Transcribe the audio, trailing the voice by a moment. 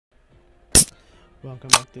Welcome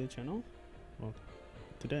back to the channel. Well,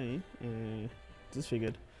 today, just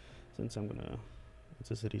figured since I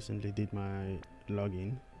just recently did my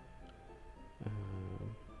login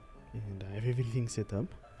and I have everything set up,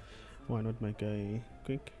 why not make a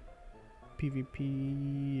quick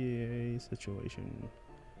PvP situation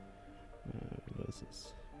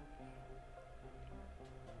versus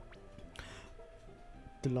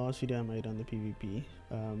the last video I made on the PvP.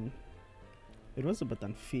 It was a bit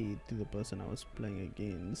unfair to the person I was playing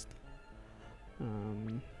against.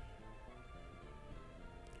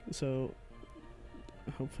 So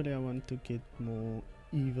hopefully I want to get more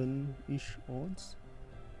even-ish odds.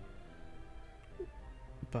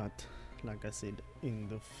 But like I said in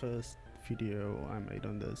the first video I made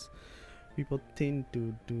on this, people tend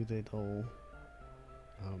to do that whole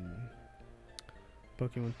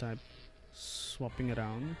Pokemon type swapping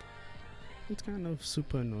around. It's kind of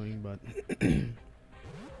super annoying, but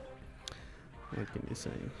what can you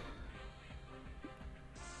say?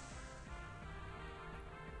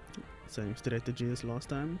 Same strategy as last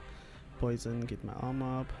time. Poison, get my arm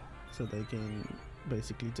up so they can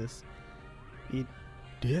basically just eat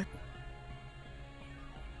dick.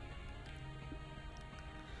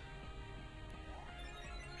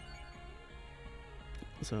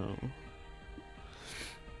 So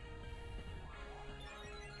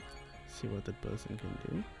see what that person can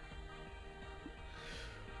do.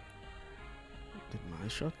 Did my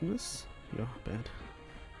shot miss? Yeah, bad.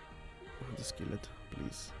 I'll just kill it,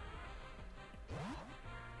 please.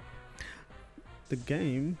 The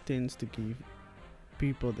game tends to give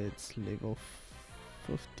people that's level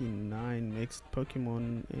 59 next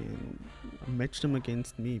Pokemon and match them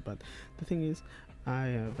against me, but the thing is I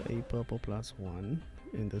have a purple +1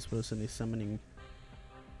 and this person is summoning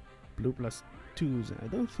blue +2s. I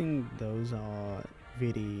don't think those are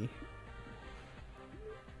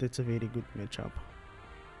that's a very good matchup,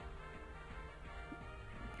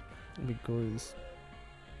 because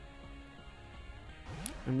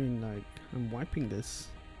I mean, like, I'm wiping this.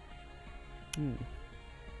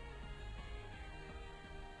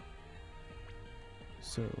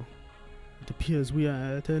 So it appears we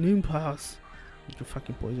are at an impasse. You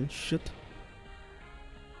fucking poison shit.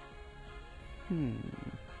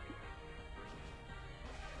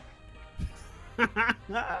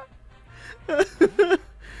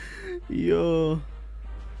 Yo.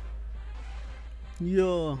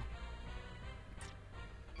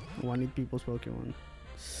 One eat people's Pokemon.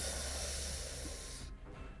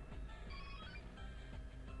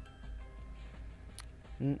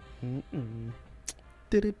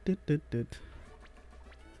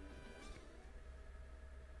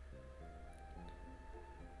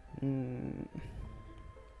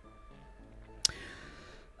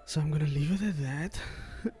 So I'm gonna leave it at that.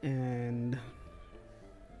 And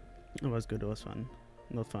it was good, it was fun.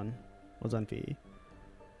 Not fun, it was unfair.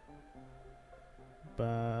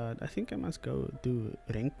 But I think I must go do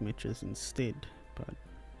ranked matches instead. But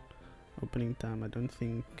opening time, I don't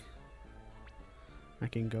think I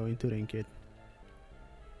can go into rank yet.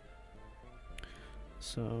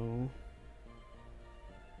 So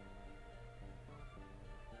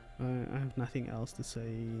I have nothing else to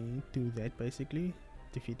say to that. Basically,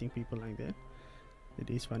 defeating people like that, it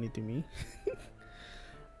is funny to me.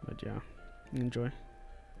 But yeah, enjoy,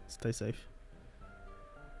 stay safe.